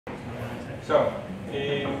So,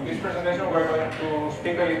 in this presentation we're going to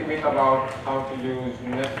speak a little bit about how to use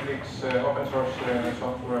Netflix open source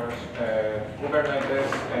softwares,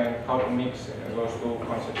 Kubernetes, and how to mix those two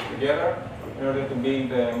concepts together in order to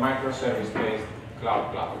build a microservice-based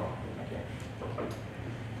cloud platform. Okay.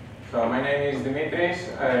 So my name is Dimitris.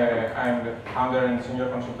 I'm the founder and senior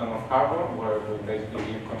consultant of Harbor, where we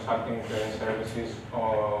basically give consulting services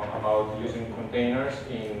about using containers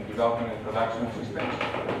in development and production systems.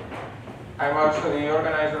 I'm also the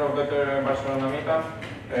organizer of Docker Barcelona meetup,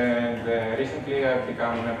 and recently I've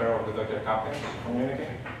become a member of the Docker Captains community.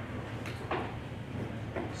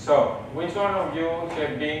 So, which one of you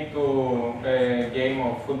have been to a game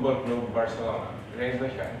of Football Club Barcelona? Raise the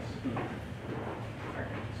hands. Okay,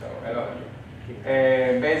 so a lot of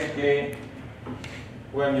you. Basically,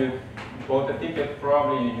 when you bought a ticket,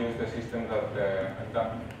 probably you use the system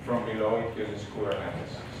that from below it uses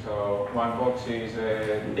Kubernetes. So one box is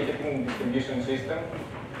a ticketing distribution system,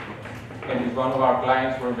 and it's one of our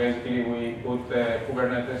clients where basically we put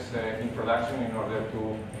Kubernetes in production in order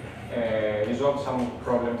to resolve some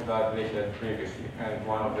problems that they had previously. And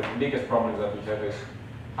one of the biggest problems that we have is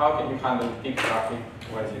how can you handle peak traffic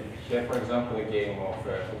when you have, for example, a game of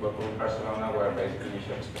Football Club Barcelona where basically you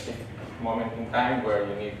have a specific moment in time where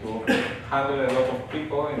you need to handle a lot of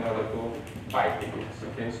people in order to buy tickets.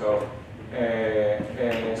 Okay, so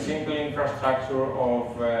a simple infrastructure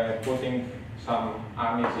of putting some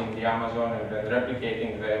AMIs in the Amazon and then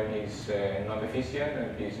replicating them is not efficient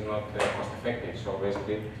and is not cost effective. So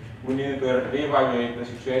basically, we needed to reevaluate the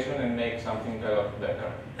situation and make something a lot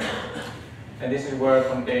better. And this is where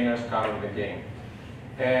containers come in the game.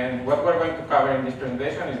 And what we're going to cover in this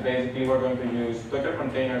presentation is basically we're going to use Docker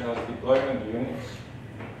containers as deployment units.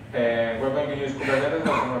 We're going to use Kubernetes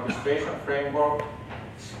as an orchestration framework.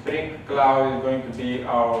 Spring Cloud is going to be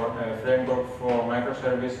our framework for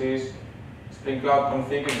microservices. Spring Cloud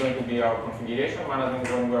config is going to be our configuration management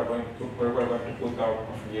where we're going to put our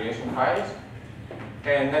configuration files.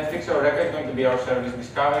 And Netflix Eureka is going to be our service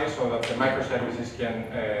discovery so that the microservices can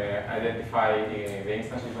identify the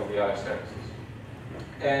instances of the other services.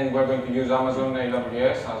 And we're going to use Amazon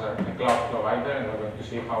AWS as our cloud provider, and we're going to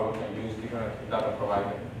see how we can use different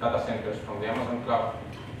data centers from the Amazon cloud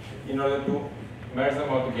in order to merge them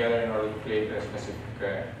all together in order to create a specific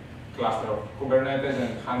cluster of Kubernetes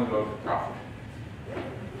and handle all the traffic.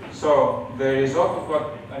 So the result of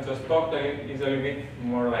what I just talked is a little bit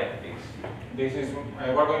more like this. This is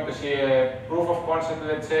we're going to see a proof of concept,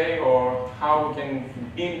 let's say, or how we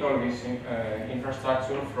can build all this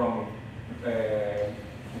infrastructure from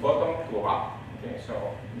bottom to up. Okay,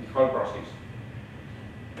 so the whole process.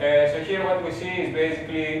 So here what we see is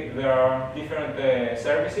basically there are different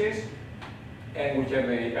services, and we have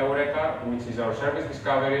the Eureka, which is our service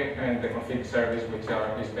discovery, and the config service, which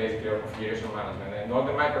is basically our configuration management. And all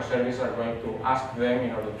the microservices are going to ask them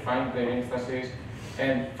in order to find their instances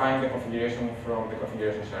and find the configuration from the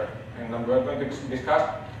configuration server. And then we're going to discuss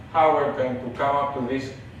how we're going to come up to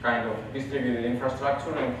this kind of distributed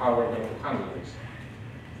infrastructure and how we're going to handle this.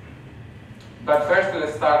 But first,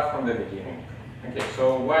 let's start from the beginning. Okay,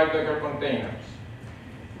 so why Docker containers?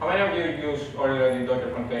 How many of you use already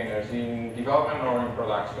Docker containers in development or in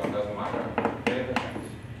production? Doesn't matter. Okay,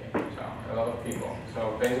 so a lot of people.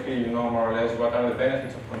 So basically, you know more or less what are the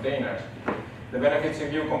benefits of containers. The benefits,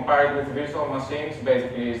 if you compare it with virtual machines,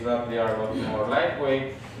 basically is that they are a lot more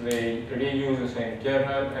lightweight, they reuse the same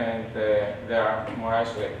kernel, and they are more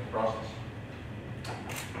isolated process.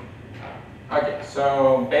 Okay,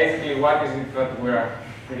 so basically what is it that we're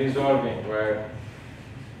resolving? Where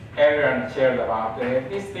everyone cared about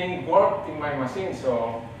this thing worked in my machine,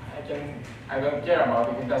 so I don't care about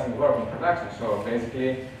if it doesn't work in production. So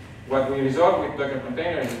basically, what we resolve with Docker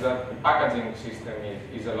containers is that the packaging system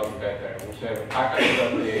is a lot better. We have a package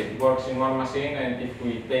that works in one machine, and if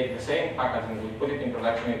we take the same package and we put it in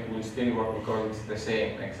production, it will still work because it's the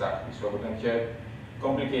same exactly. So we don't have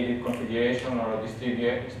complicated configuration or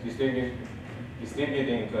distributing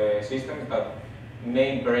systems that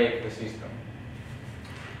may break the system.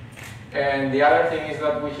 And the other thing is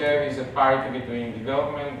that we have is a parity between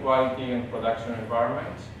development, quality, and production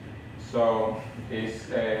environments. So this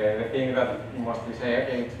the thing that you mostly say,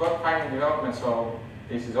 okay, it's got fine in development, so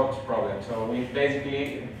this is ops problem. So we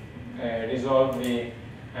basically resolve the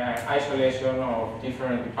isolation of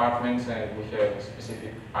different departments, and we have a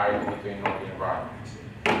specific parity between all the environments.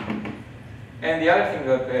 And the other thing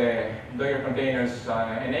that Docker containers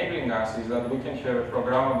are enabling us is that we can have a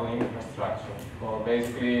programmable infrastructure. So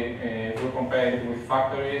basically, if we compare it with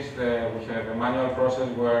factories, we have a manual process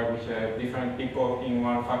where we have different people in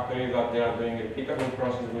one factory that they are doing a repeatable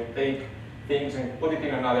process. We take things and put it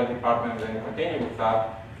in another department and continue with that.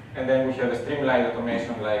 And then we have a streamlined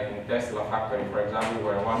automation like in Tesla factory, for example,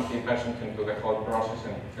 where one key person can do the whole process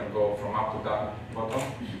and can go from up to down bottom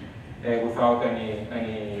without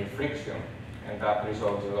any friction, and that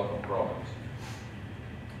resolves a lot of problems.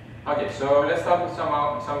 Okay, so let's start with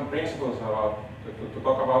some principles to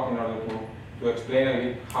talk about in order to explain a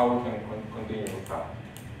bit how we can continue with that.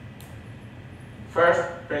 First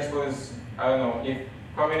principle is, I don't know,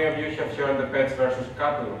 how many of you have heard the pets versus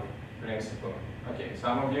cattle principle? Okay,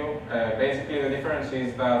 some of you. Basically the difference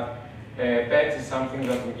is that pets is something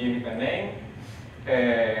that we give it a name.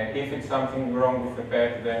 If it's something wrong with the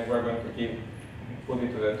pet, then we're going to put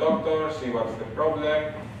it to the doctor, see what's the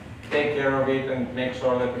problem, take care of it and make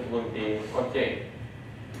sure that it will be okay.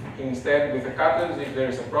 Instead, with the cattle, if there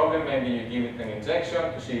is a problem, maybe you give it an injection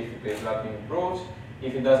to see if that improves.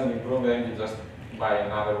 If it doesn't improve, then you just buy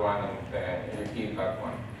another one and you kill that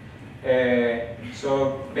one. So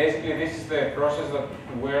basically, this is the process that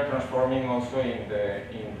we're transforming also in the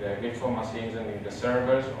virtual machines and in the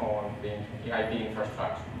servers on the IT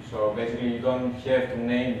infrastructure. So basically, you don't have to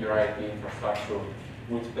name your IT infrastructure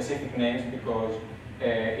with specific names because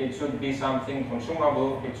it should be something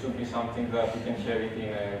consumable. It should be something that you can have it in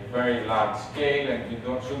a very large scale, and you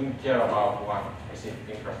shouldn't care about one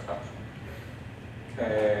specific infrastructure.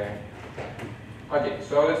 Okay,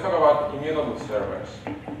 so let's talk about immutable servers.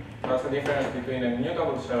 What's the difference between an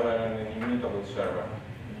immutable server and an immutable server?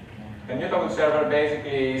 A immutable server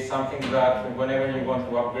basically is something that whenever you want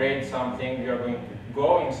to upgrade something, you're going to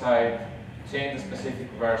go inside, change a specific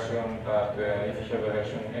version that if you have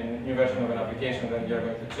a new version of an application, then you're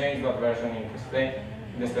going to change that version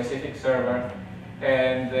in the specific server.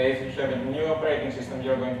 And if you have a new operating system,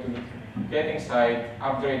 you're going to get inside,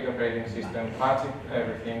 upgrade the operating system, patch it,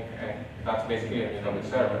 everything, and that's basically a immutable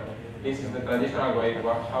server. This is the traditional way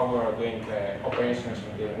how we're doing operations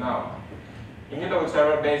until now. Immutable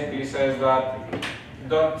server basically says that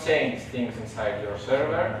don't change things inside your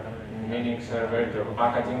server, meaning server, your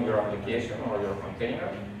packaging, your application, or your container,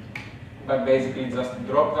 but basically just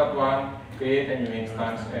drop that one, create a new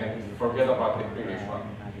instance, and forget about the previous one.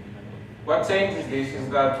 What changes this is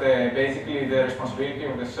that basically the responsibility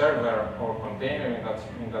of the server or container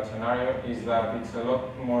in that scenario is that it's a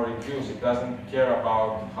lot more reduced. It doesn't care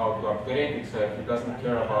about how to upgrade itself. It doesn't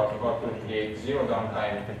care about how to create zero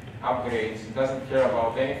downtime upgrades. It doesn't care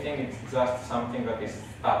about anything. It's just something that is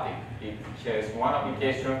static. It has one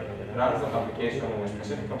application, runs that application on a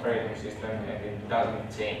specific operating system, and it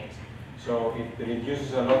doesn't change. So it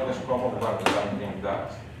reduces a lot the scope of what something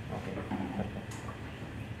does.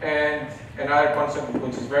 And another concept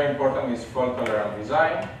which is very important is fault-tolerant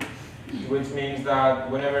design, which means that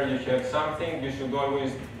whenever you have something, you should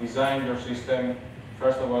always design your system,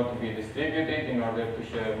 first of all, to be distributed in order to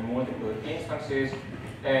have multiple instances,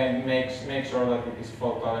 and make sure that it is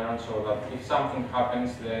fault-tolerant so that if something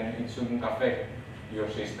happens, then it shouldn't affect your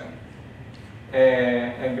system.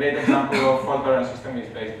 A great example of fault-tolerant system is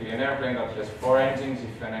basically an airplane that has 4 engines.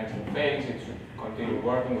 If an engine fails, it should continue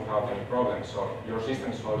working without any problems. So your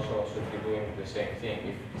systems also should be doing the same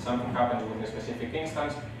thing. If something happens with a specific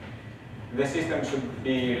instance, the system should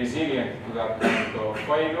be resilient to that kind of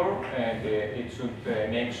failure, and it should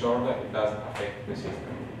make sure that it doesn't affect the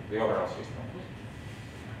system, the overall system.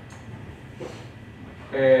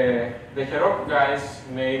 The Heroku guys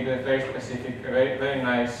made a very specific, very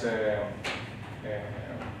nice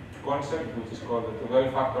concept, which is called the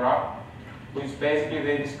 12 factor app, which basically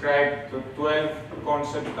they describe 12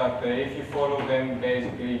 concepts that if you follow them,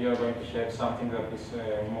 basically you're going to have something that is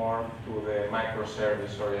more to the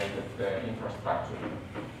microservice oriented infrastructure.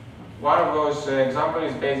 One of those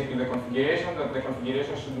examples is basically the configuration, that the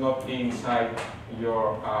configuration should not be inside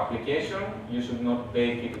your application. You should not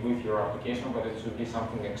bake it with your application, but it should be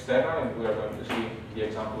something external, and we are going to see the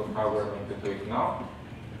example of how we're going to do it now.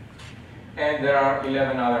 And there are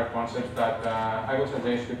 11 other concepts that I would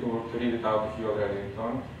suggest you to read it out if you already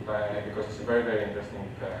don't, because it's a very, very interesting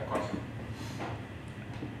concept.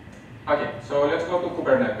 Okay, so let's go to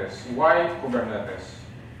Kubernetes. Why Kubernetes?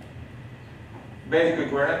 Basically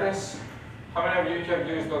Kubernetes, how many of you have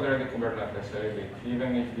used already Kubernetes a little bit,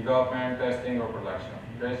 even if development, testing, or production?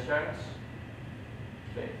 Raise hands.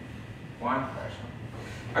 Okay, one person.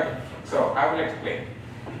 Okay, so I will explain.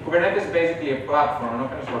 Kubernetes is basically a platform, an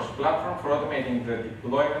open source platform for automating the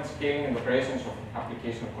deployment, scaling, and operations of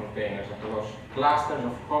application containers across clusters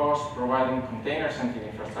of hosts, providing container-centric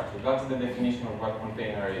infrastructure. That's the definition of what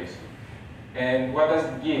container is. And what does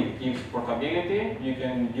it give? It gives portability. You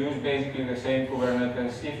can use basically the same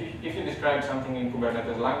Kubernetes. If you describe something in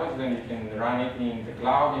Kubernetes language, then you can run it in the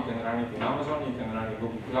cloud, you can run it in Amazon, you can run it in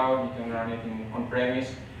Google Cloud, you can run it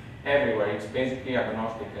on-premise, everywhere. It's basically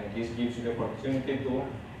agnostic, and this gives you the opportunity to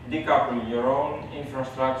decouple your own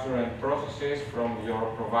infrastructure and processes from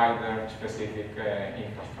your provider-specific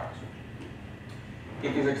infrastructure.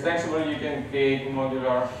 It is extensible. You can create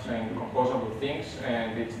modular and composable things,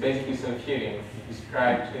 and it's basically self-healing. It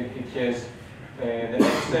describes, it has the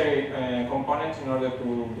necessary components in order to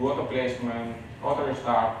do auto placement, auto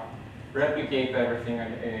restart, replicate everything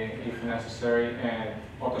if necessary, and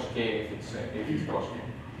auto scale if it's possible.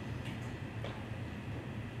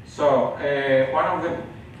 So one of the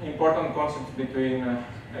important concepts between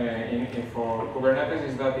for Kubernetes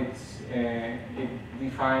is that it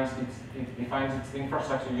defines its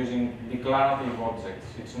infrastructure using declarative objects.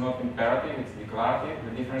 It's not imperative, it's declarative.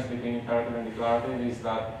 The difference between imperative and declarative is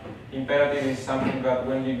that imperative is something that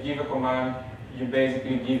when you give a command, you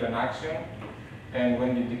basically give an action, and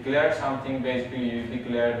when you declare something, basically you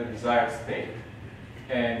declare the desired state.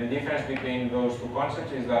 And the difference between those two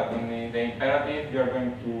concepts is that in the imperative, you're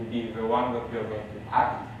going to be the one that you're going to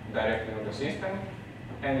act directly on the system,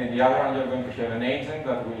 and in the other one, you're going to have an agent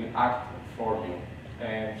that will act for you.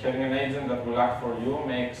 And having an agent that will act for you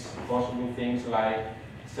makes possible things like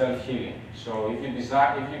self-healing. So if you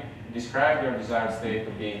describe your desired state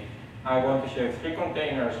to be, I want to have 3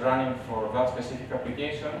 containers running for that specific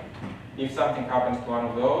application. If something happens to one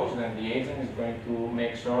of those, then the agent is going to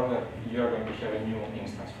make sure that you're going to have a new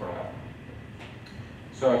instance for that.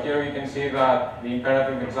 So here you can see that the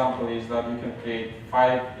imperative example is that you can create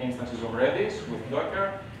 5 instances of Redis with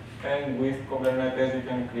Docker, and with Kubernetes you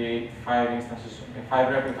can create 5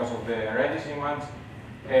 replicas of the Redis image,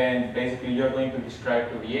 and basically you're going to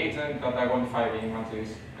describe to the agent that I want 5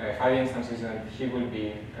 instances, and he will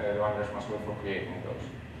be the one responsible for creating those.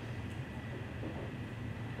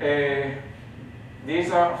 These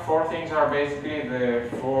 4 things are basically the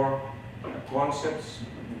 4 concepts,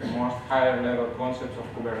 the most higher level concepts of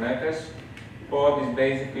Kubernetes. Pod is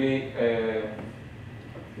basically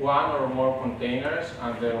one or more containers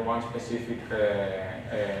under one specific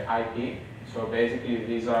IP. So basically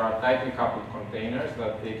these are tightly coupled containers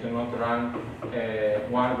that they cannot run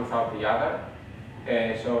one without the other.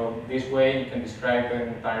 So this way you can describe the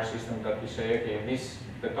entire system that you say, okay,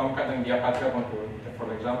 the Tomcat and the Apache are going to,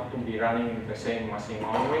 for example, to be running the same machine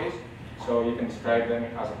always. So you can describe them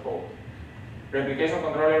as a pod. Replication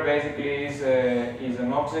controller basically is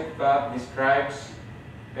an object that describes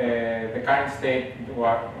the current state,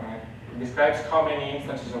 describes how many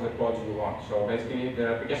instances of the pods you want. So basically, the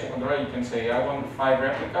replication controller, you can say, I want 5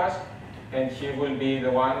 replicas, and he will be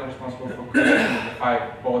the one responsible for creating the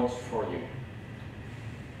 5 pods for you.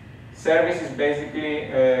 Service is basically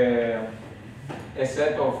a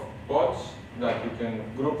set of pods that you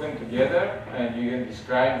can group them together, and you can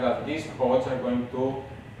describe that these pods are going to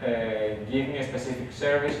give me a specific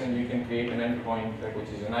service, and you can create an endpoint, which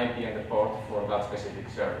is an IP and a port for that specific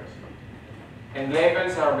service. And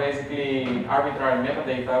labels are basically arbitrary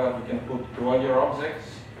metadata that you can put to all your objects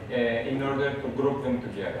in order to group them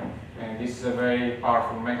together. And this is a very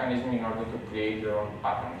powerful mechanism in order to create your own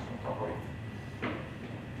patterns on top of it.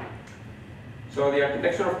 So the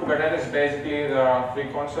architecture of Kubernetes, basically there are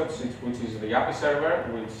 3 concepts, which is the API server,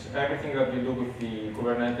 which everything that you do with the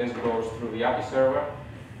Kubernetes goes through the API server.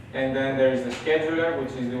 And then there is the scheduler,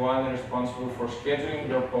 which is the one responsible for scheduling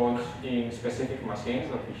your pods in specific machines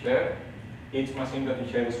that you have. Each machine that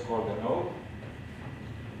you have is called a node.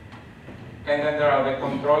 And then there are the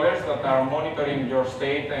controllers that are monitoring your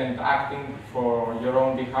state and acting for your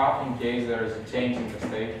own behalf in case there is a change in the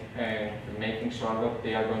state, and making sure that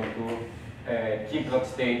they are going to keep that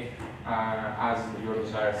state as your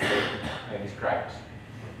desired state describes.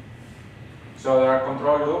 So there are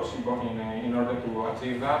control loops in order to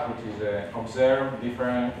achieve that, which is observe, diff,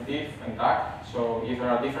 and act. So if there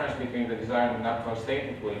are differences between the desired and actual state,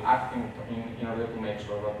 it will act in order to make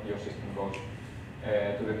sure that your system goes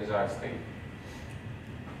to the desired state.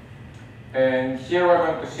 And here we're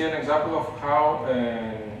going to see an example of how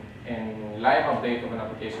a live update of an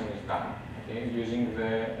application is done, okay, using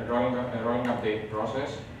the rolling update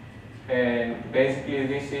process. And basically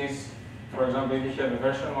this is, for example, if you have a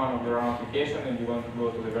version 1 of your own application and you want to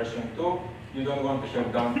go to the version 2, you don't want to have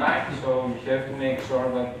downtime, so you have to make sure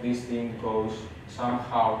that this thing goes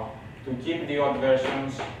somehow to keep the old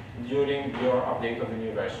versions during your update of the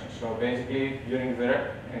new version. So basically, during the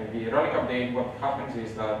rolling update, what happens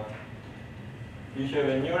is that you have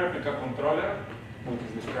a new replica controller, which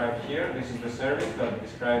is described here. This is the service that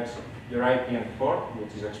describes your IP and port,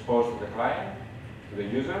 which is exposed to the client, to the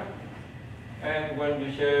user. And when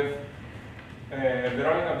you have the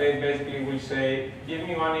rolling update, basically will say, give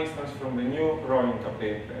me one instance from the new rolling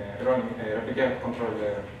update, replicated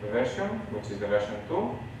controller version, which is the version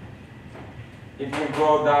 2. It will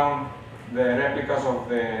go down the replicas of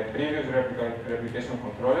the previous replication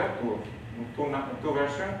controller to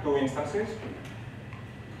two instances.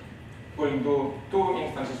 We'll do 2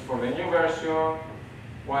 instances for the new version,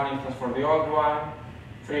 1 instance for the old one,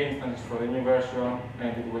 3 instances for the new version,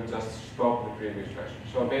 and it will just stop the previous version.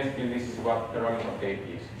 So basically, this is what the rolling update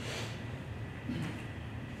is.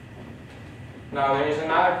 Now, there is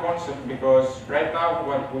another concept, because right now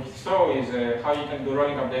what we saw is how you can do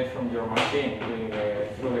rolling update from your machine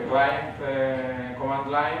through the client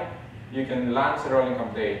command line. You can launch a rolling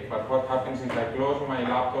update, but what happens if I close my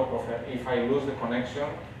laptop or if I lose the connection?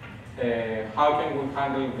 How can we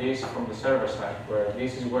handle this from the server side, where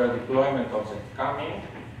this is where deployment objects come in,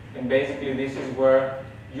 and basically this is where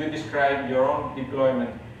you describe your own deployment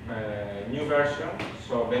new version.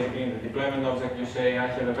 So basically in the deployment object you say, I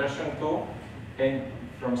have a version 2, and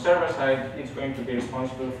from server side it's going to be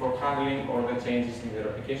responsible for handling all the changes in the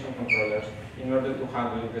replication controllers in order to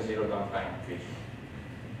handle the zero downtime feature.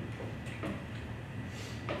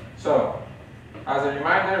 So, as a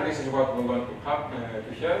reminder, this is what we're going to have.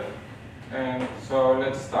 And so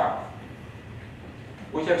let's start.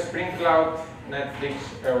 We have Spring Cloud, Netflix,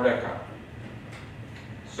 Eureka.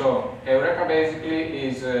 So Eureka basically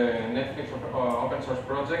is a Netflix open source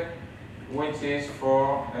project which is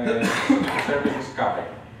for service discovery.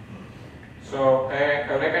 So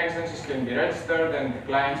Eureka instances can be registered and the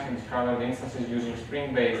clients can discover the instances using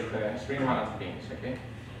Spring-based, Spring-managed beans. Okay?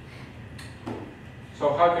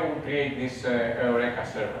 So how can we create this Eureka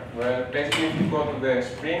server? Well, basically if you go to the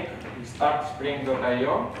Spring, start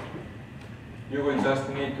spring.io, you will just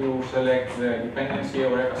need to select the dependency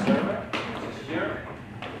Eureka server, which is here,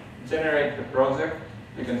 generate the project,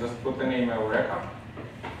 you can just put the name Eureka.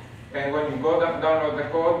 And when you go download the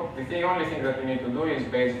code, the only thing that you need to do is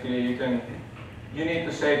basically you need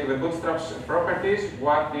to say to the Bootstrap's properties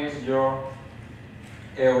what is your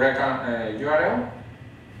Eureka URL,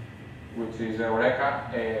 which is Eureka,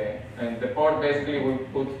 and the port basically we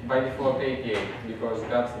put by default 88 because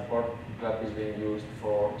that's the port that is being used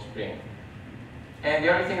for Spring. And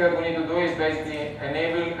the only thing that we need to do is basically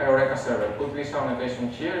enable Eureka server. Put this annotation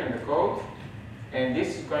here in the code, and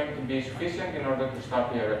this is going to be sufficient in order to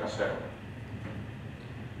start the Eureka server.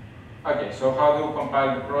 Okay, so how do we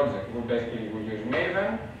compile the project? We basically use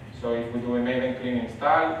Maven. So if we do a Maven clean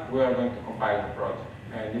install, we are going to compile the project.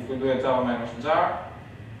 And if we do a java-jar,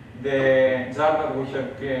 the jar that we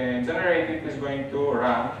have generated is going to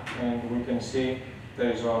run, and we can see the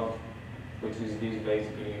result, which is this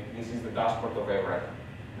basically. This is the dashboard of Eureka.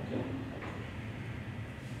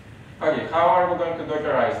 Okay, how are we going to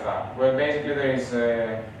Dockerize that? Well, basically there is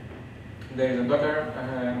a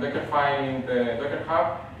Docker file in the Docker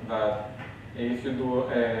Hub that if you do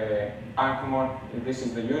a bank mod, this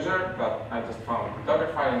is the user that I just found the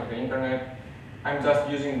Docker file on the internet. I'm just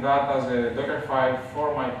using that as a Docker file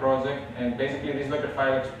for my project, and basically this Docker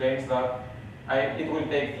file explains that it will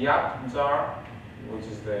take the app jar, which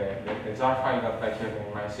is the jar file that I have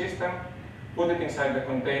in my system, put it inside the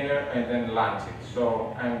container, and then launch it.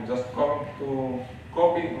 So I'm just going to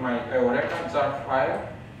copy my Eureka jar file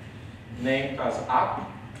named as app,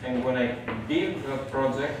 and when I build that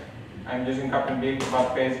project, I'm using Kapan build,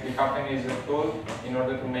 but basically Kapan is a tool in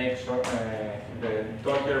order to make sure the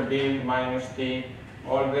Docker build -t,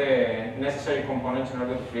 all the necessary components in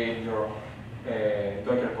order to create your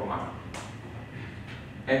Docker command.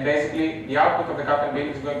 And basically, the output of the Kapan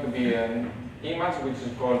build is going to be an image which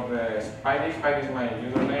is called Spidey. Spidey is my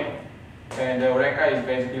username, and Eureka is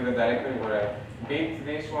basically the directory where I built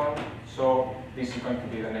this one. So this is going to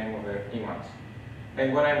be the name of the image.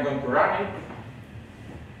 And when I'm going to run it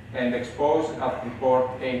and expose at the port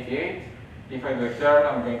 88, if I do a curl,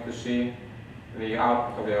 I'm going to see the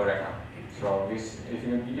output of the Eureka. So this,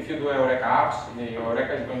 if you do Eureka apps, the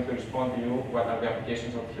Eureka is going to respond to you what are the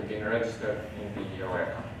applications that have been registered in the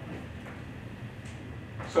Eureka.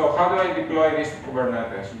 So how do I deploy this to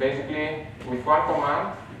Kubernetes? Basically, with one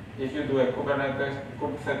command, if you do a Kubernetes,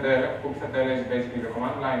 kubectl is basically the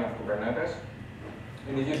command line of Kubernetes.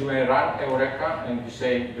 And if you do a run Eureka and you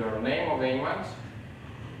say your name of the image,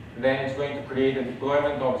 then it's going to create a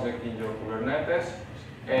deployment object in your Kubernetes,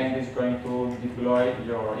 and it's going to deploy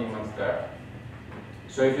your image there.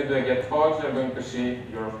 So if you do a get pods, you're going to see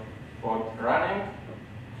your pod running.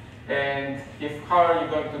 And how are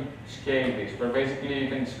you going to scale this? Well, basically you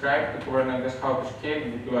can describe to Kubernetes how to scale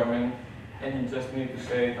the deployment and you just need to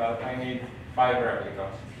say that I need 5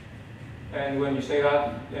 replicas. And when you say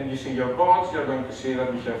that, and you see your pods, you're going to see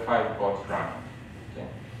that we have 5 pods running.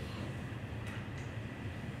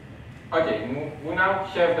 Okay, we now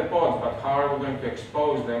have the pods, but how are we going to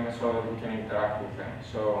expose them so that we can interact with them?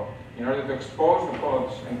 So in order to expose the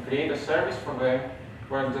pods and create a service for them,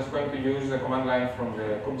 we're just going to use the command line from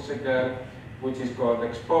the kubectl, which is called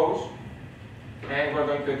expose. And we're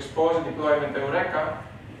going to expose the deployment Eureka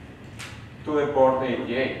to the port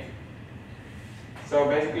 88. So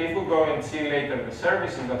basically, if we go and see later the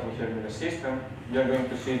services that we have in the system, you're going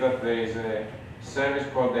to see that there is a service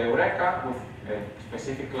called the Eureka with a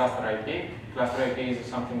specific cluster IP. Cluster IP is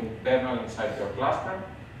something internal inside your cluster.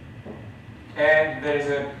 And there is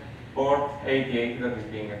a port 88 that is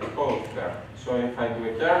being exposed there. So if I do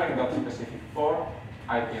a curl in that specific port,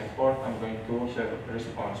 IP and port, I'm going to have a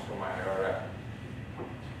response to my Eureka.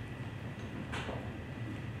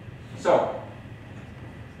 So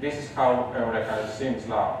this is how Eureka seems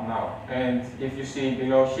now. And if you see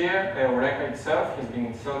below here, Eureka itself has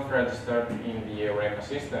been self-registered in the Eureka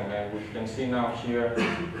system. And we can see now here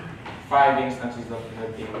 5 instances that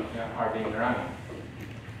are being running.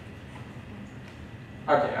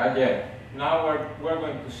 Okay, again, now what we're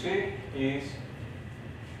going to see is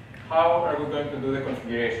how are we going to do the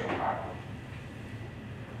configuration part.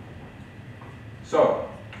 So,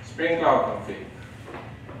 Spring Cloud config.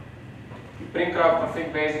 Spring Cloud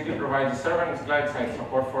config basically provides a server and client-side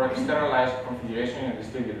support for externalized configuration in a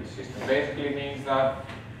distributed system. Basically means that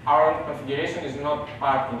our configuration is not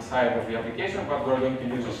part inside of the application, but we're going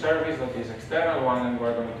to use a service that is external one, and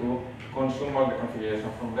we're going to consume all the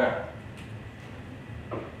configuration from there.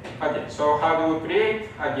 Okay, so how do we create?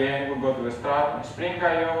 Again, we go to the start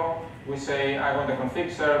Spring.io. We say I want a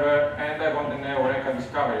config server and I want an Eureka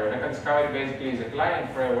discovery. Eureka discovery basically is a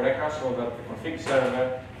client for Eureka, so that the config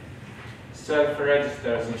server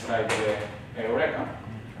self-registers inside the Eureka.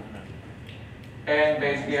 And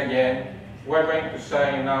basically, again, we're going to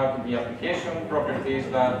say now to the application properties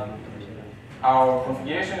that our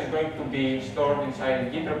configuration is going to be stored inside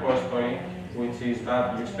the Git repository, which is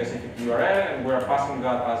that specific URL, and we're passing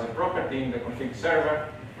that as a property in the config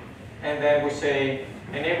server. And then we say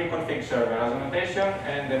enable config server as a notation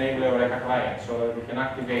and enable Eureka client, so that we can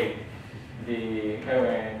activate the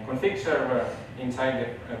config server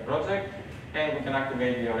inside the project, and we can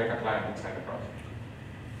activate the Eureka client inside the project.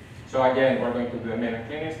 So again, we're going to do a main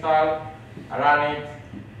clean install, run it,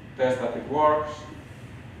 test that it works,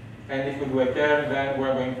 and if we do a curl, then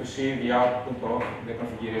we're going to see the output of the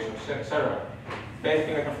configuration server.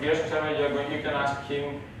 Basically, in the configuration server, you can ask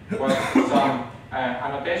him what some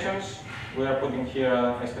annotations. We are putting here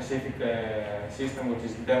a specific system, which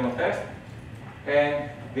is demo test, and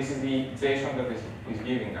this is the JSON that is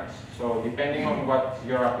giving us. So depending on what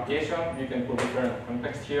your application, you can put different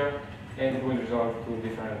context here, and it will resolve to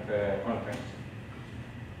different contexts.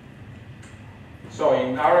 So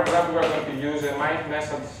in our example, we're going to use a my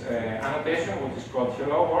message annotation, which is called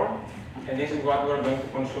hello world, and this is what we're going to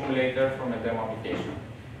consume later from a demo application.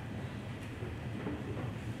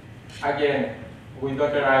 Again, we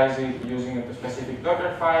dockerize it using a specific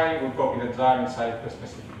Docker file, we copy the jar inside the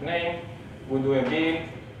specific name, we do a build,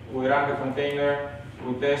 we run the container,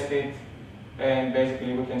 we test it, and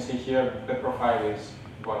basically we can see here the profile is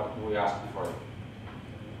what we asked for it.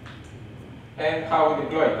 And how we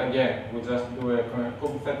deploy it, again, we just do a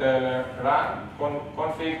kubectl run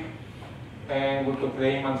config, and we put the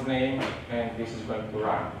image name, and this is going to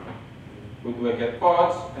run. We do a get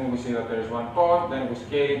pods, and we see that there is 1 pod, then we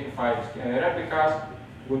scale it to 5 replicas.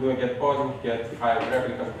 We do a get pods, we get 5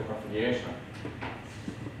 replicas of the configuration.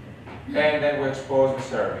 And then we expose the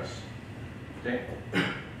service. Okay?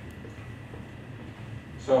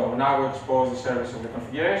 So now we expose the service of the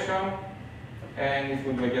configuration, and if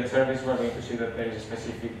we do a get service, we're going to see that there is a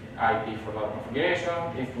specific IP for that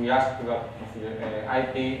configuration. If we ask for that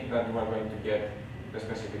IP, then we're going to get the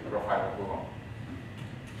specific profile that we want.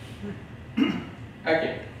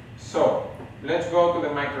 Okay, so let's go to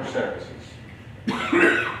the microservices.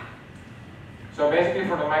 So basically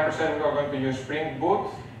for the microservice, we're going to use Spring Boot,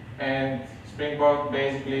 and Spring Boot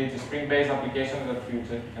basically is a Spring-based application that you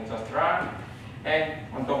can just run. And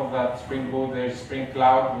on top of that Spring Boot, there's Spring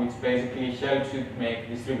Cloud, which basically helps you to make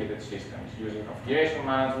distributed systems using configuration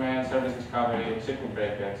management, service discovery, circuit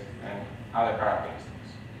breakers, and other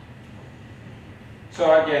characteristics.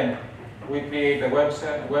 So again, we create a web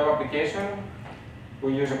application.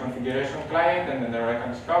 We use a configuration client and then the Eureka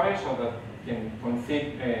discovery, so that you can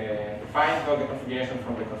find all the configuration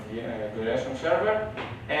from the configuration server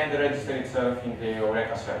and register itself in the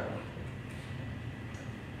Eureka server.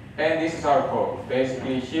 And this is our code.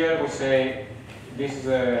 Basically, here we say this is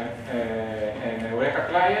an Eureka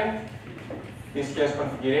client. This has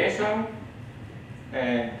configuration.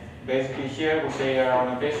 And basically, here we say our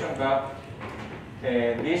annotation that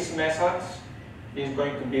this message is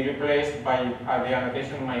going to be replaced by the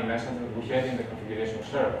annotation my message that we had in the configuration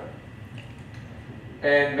server.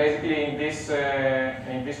 And basically, in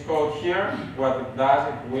this code here, what it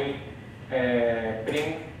does, it will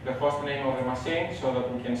print the host name of the machine so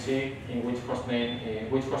that we can see in which host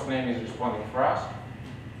name is responding for us,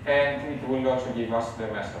 and it will also give us the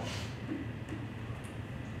message.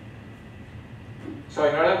 So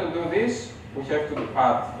in order to do this, we have to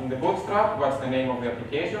add in the bootstrap what's the name of the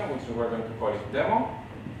application, which we're going to call it demo,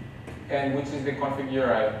 and which is the config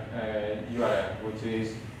URL, which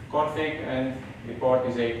is config and the port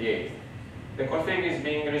is 88. The config is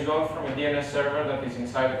being resolved from a DNS server that is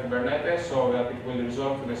inside the Kubernetes, so that it will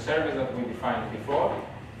resolve to the service that we defined before.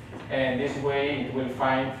 And this way it will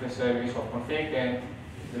find the service of config and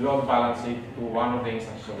load balance it to one of the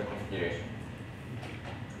instances of the configuration.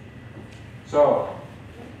 So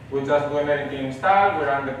we just do an American install, we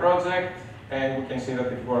run the project, and we can see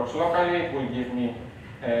that it works locally. It will give me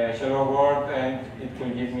hello world, and it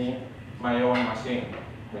will give me my own machine,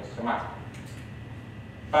 which is a Mac.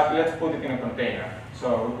 But let's put it in a container.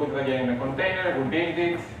 So we put it again in a container, we build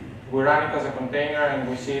it, we run it as a container, and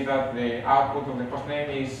we see that the output of the hostname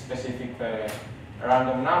is specific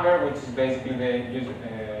random number, which is basically the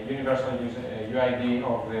universal UID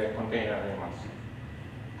of the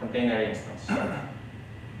container instance.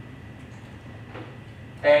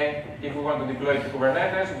 And if we want to deploy it to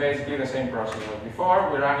Kubernetes, basically the same process as before.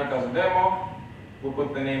 We run it as a demo, we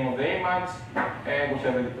put the name of the image, and we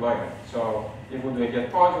have the deployment. So if we do a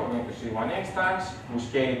get pod, we're going to see one instance. We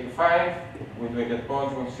scale it to 5. We do a get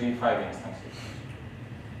pod, we'll see 5 instances.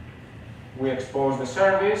 We expose the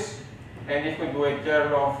service, and if we do a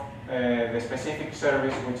curl of the specific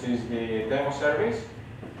service, which is the demo service,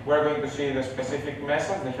 we're going to see the specific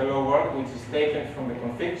message, the hello world, which is taken from the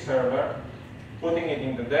config server, putting it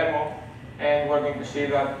in the demo, and we're going to see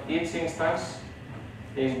that each instance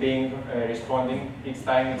is being responding. Each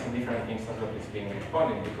time it's a different instance that is being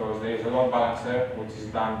responding, because there is a load balancer which is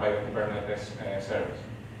done by the Kubernetes service.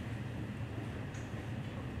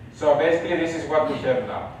 So basically this is what we have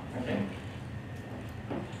now. Okay.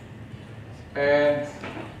 And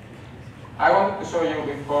I wanted to show you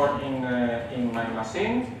before in my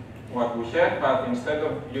machine what we had, but instead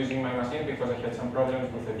of using my machine, because I had some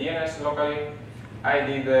problems with the DNS locally, I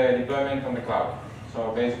did the deployment on the cloud.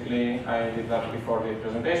 So basically, I did that before the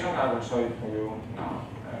presentation. I will show it to you now.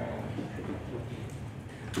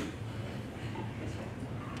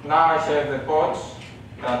 Now I have the pods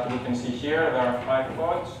that we can see here. There are 5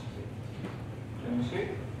 pods. Can you see?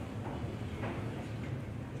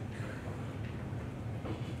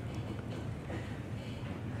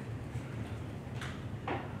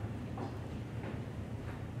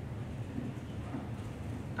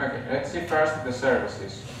 Okay, let's see first the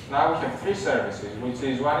services. Now we have 3 services, which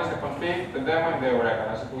is one is the config, the demo, and the Eureka,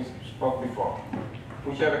 as we spoke before.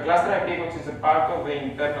 We have a cluster IP, which is a part of the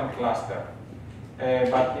internal cluster.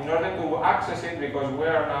 But in order to access it, because we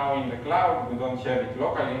are now in the cloud, we don't have it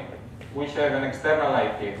locally, we have an external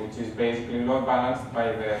IP, which is basically load balanced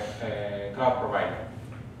by the cloud provider.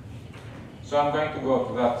 So I'm going to go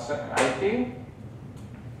to that IP,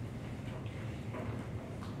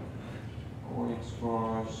 which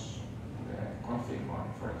was the config one,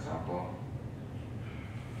 for example.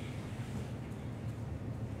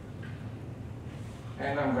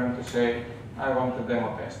 And I'm going to say I want the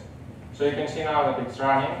demo test. So you can see now that it's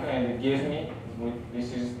running, and it gives me,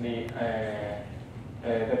 this is the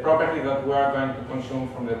property that we are going to consume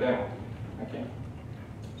from the demo. Okay.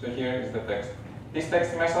 So here is the text. This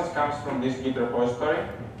text message comes from this Git repository,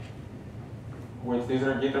 which this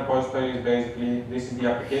Git repository is basically, this is the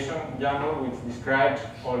application YAML, which describes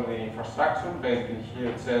all the infrastructure. Basically here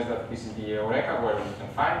it says that this is the Eureka, where you can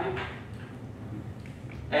find it.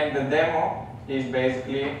 And the demo is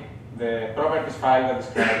basically the properties file that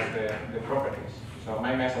describes the properties. So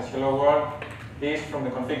my message, hello world, this from the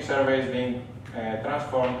config server is being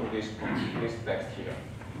transformed to this text here.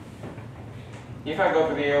 If I go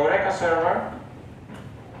to the Eureka server,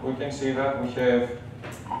 we can see that we have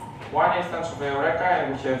 1 instance of the Eureka,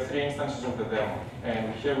 and we have 3 instances of the demo.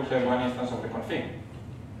 And here we have 1 instance of the config.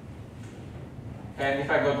 And if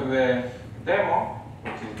I go to the demo,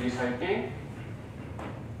 which is this IP,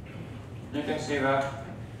 you can see that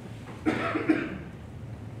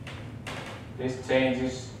this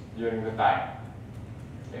changes during the time.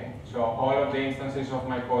 Okay. So all of the instances of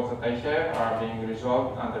my pods that I have are being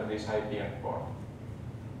resolved under this IP and port.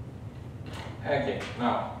 Okay,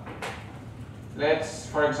 now let's,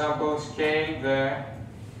 for example, scale the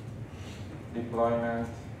deployment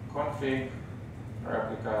config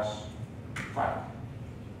replicas file.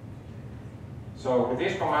 So with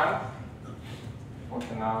this command, we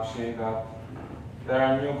can now see that there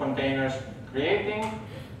are new containers creating.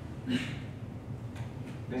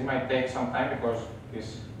 This might take some time because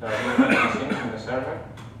there are different machines in the server,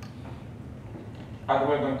 but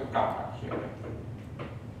we're going to come back here.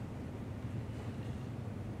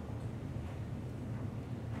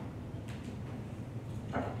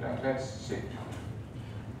 Okay, let's see.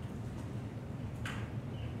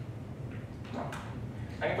 No.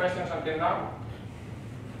 Any questions until now?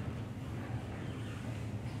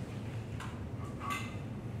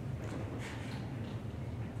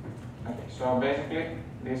 Okay, so basically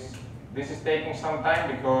this is taking some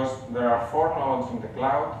time because there are 4 nodes in the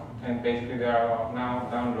cloud, and basically they are now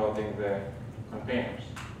downloading the containers.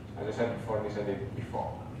 As I said before, this I did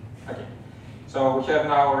before. Okay, so we have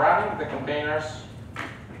now running the containers,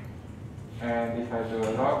 and if I do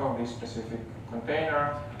a log of this specific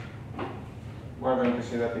container, we're going to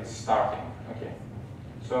see that it's starting. Okay,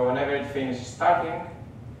 so whenever it finishes starting,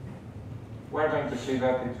 we're going to see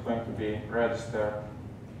that it's going to be registered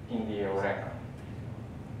in the Eureka.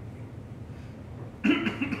 Okay,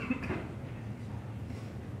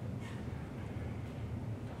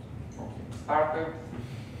 started,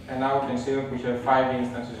 and now we can see that we have 5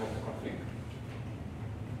 instances of the config.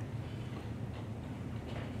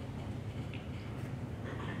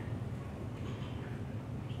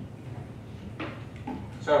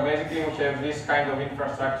 So basically we have this kind of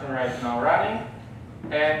infrastructure right now running,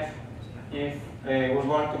 and if we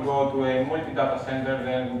want to go to a multi-data center,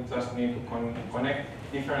 then we just need to connect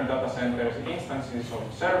different data centers instances of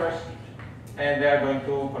servers, and they are going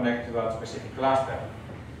to connect to that specific cluster.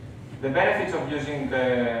 The benefits of using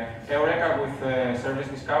the Eureka with service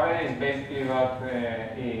discovery is basically that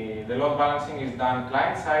the load balancing is done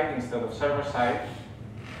client-side instead of server-side.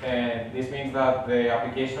 And this means that the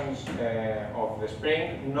applications of the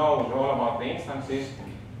Spring knows all about the instances,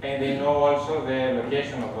 and they know also the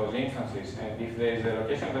location of those instances. And if there is a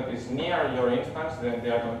location that is near your instance, then they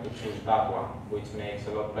are going to choose that one, which makes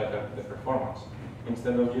a lot better the performance,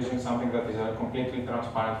 instead of using something that is completely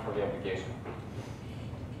transparent for the application.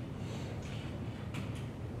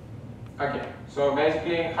 Okay, so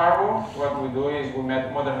basically in Harbour, what we do is we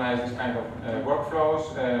modernize this kind of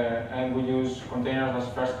workflows, and we use containers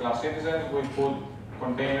as first-class citizens. We put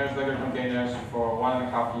containers, Docker containers, for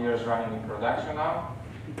 1.5 years running in production now.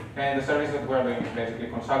 And the service that we're doing is basically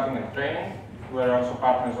consulting and training. We're also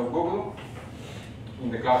partners of Google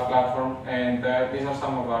in the cloud platform, and these are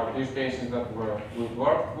some of our use cases that we've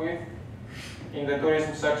worked with. In the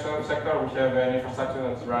tourism sector, we have an infrastructure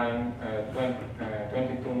that's running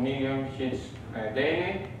 22 million hits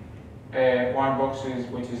daily. One box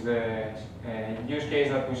which is the use case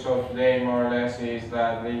that we saw today, more or less, is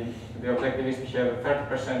that the objective is to have a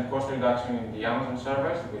 30% cost reduction in the Amazon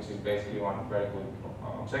servers, which is basically one very good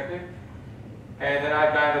objective. And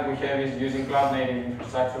another plan that we have is using cloud-native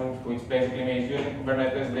infrastructure, which basically means using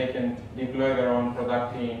Kubernetes, they can deploy their own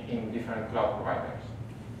product in different cloud providers.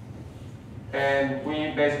 And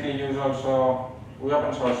we basically use also, we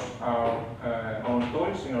open source our own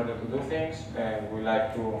tools in order to do things, and we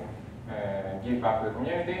like to give back to the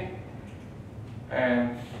community.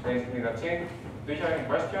 And basically that's it. Do you have any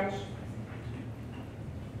questions?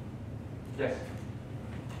 Yes?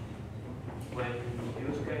 When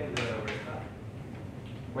you scale the Eureka,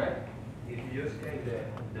 When? if you scale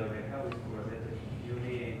the Eureka with Kubernetes, you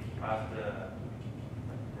need to pass the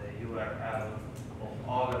URL of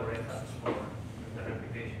all Eureka for the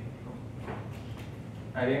replication.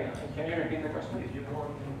 Can you repeat the question? If you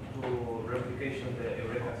want to replication the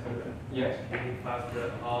Eureka server, Yes. you need to pass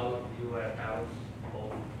all URLs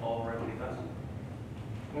of all replicas.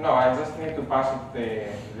 No, I just need to pass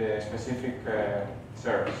it the specific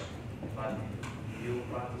service. But if you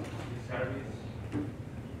pass the service,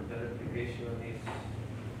 the replication is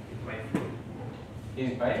by flood.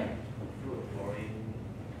 Is by? Flood or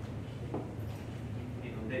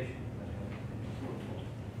inundation.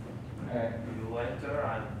 You enter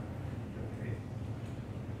and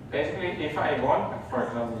Basically, if I want, for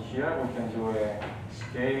example, here we can do a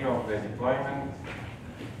scale of the deployment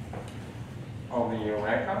of the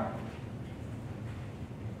Eureka.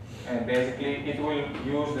 And basically, it will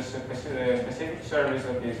use the specific service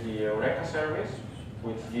that is the Eureka service,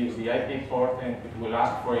 which gives the IP port, and it will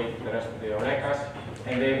ask for it the rest of the Eurekas,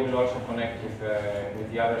 and they will also connect with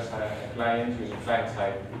the other clients using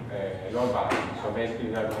client-side load balancing. So basically,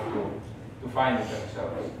 they are going to find it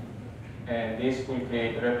themselves. and this will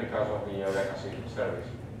create replicas of the Eureka service.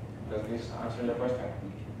 Does this answer your question?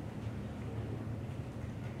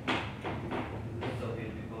 Little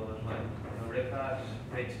bit, because when Eureka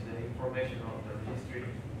takes the information of the registry,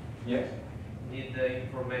 Yes. need the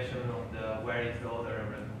information of the where is the other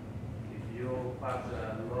Eureka. If you pass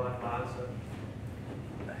a low advance,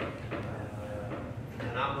 the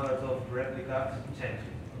numbers of replicas change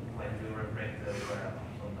when you refresh the URL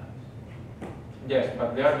sometimes. Yes,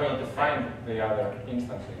 but they are going to find the other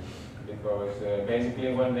instances because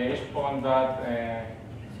basically when they respond that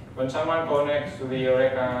when someone connects to the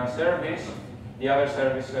Eureka service, the other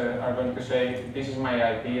service are going to say this is my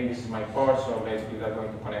IP and this is my port, so basically they're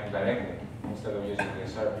going to connect directly instead of using the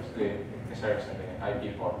service, the service and the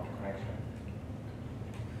IP port connection.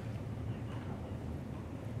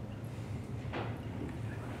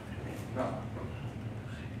 No.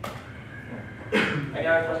 Any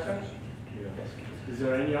other questions? Yes. Is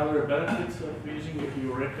there any other benefits of using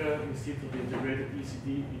Eureka instead of the integrated etcd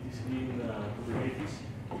in Kubernetes,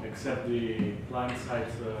 except the client-side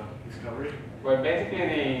discovery? Well,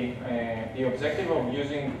 basically the objective of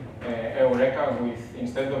using Eureka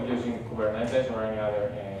instead of using Kubernetes or any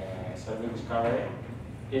other service discovery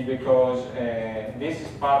is because this is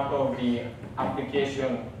part of the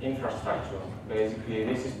application infrastructure. Basically,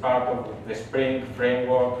 this is part of the Spring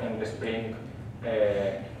framework and the Spring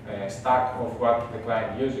stack of what the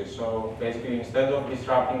client uses. So basically, instead of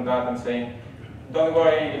disrupting that and saying, don't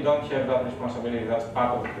worry, you don't have that responsibility, that's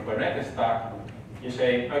part of the Kubernetes stack, you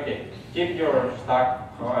say, okay, keep your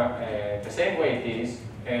stack the same way it is,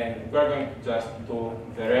 and we're going to just do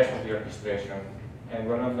the rest of the orchestration, and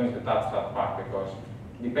we're not going to touch that part because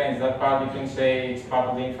it depends. That part you can say it's part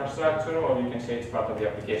of the infrastructure, or you can say it's part of the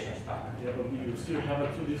application stack. Yeah, but you still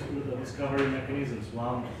have two discovery mechanisms.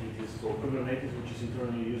 One it is for Kubernetes, which is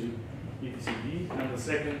internally using etcd, and the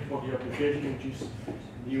second for the application, which is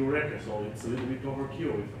the Eureka. So it's a little bit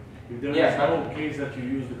overkill. If there is no case that you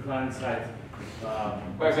use the client side. Well,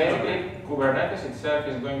 basically, Kubernetes itself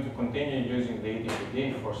is going to continue using the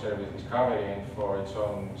etcd for service discovery and for its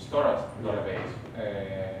own storage database.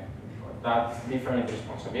 That's different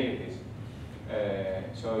responsibilities.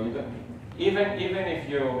 So you don't, even if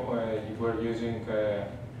you were using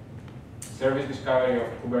service discovery of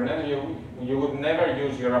Kubernetes, you would never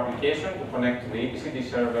use your application to connect to the etcd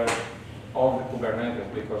server of the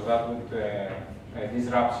Kubernetes because that would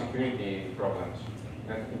disrupt security problems.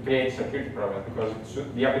 And create security problems because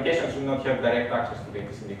the application should not have direct access to the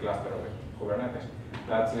etcd cluster of Kubernetes.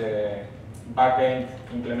 That's a backend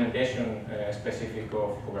implementation specific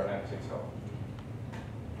of Kubernetes itself.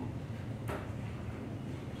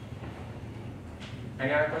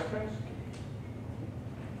 Any other questions?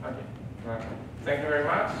 Okay. Thank you very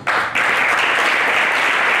much.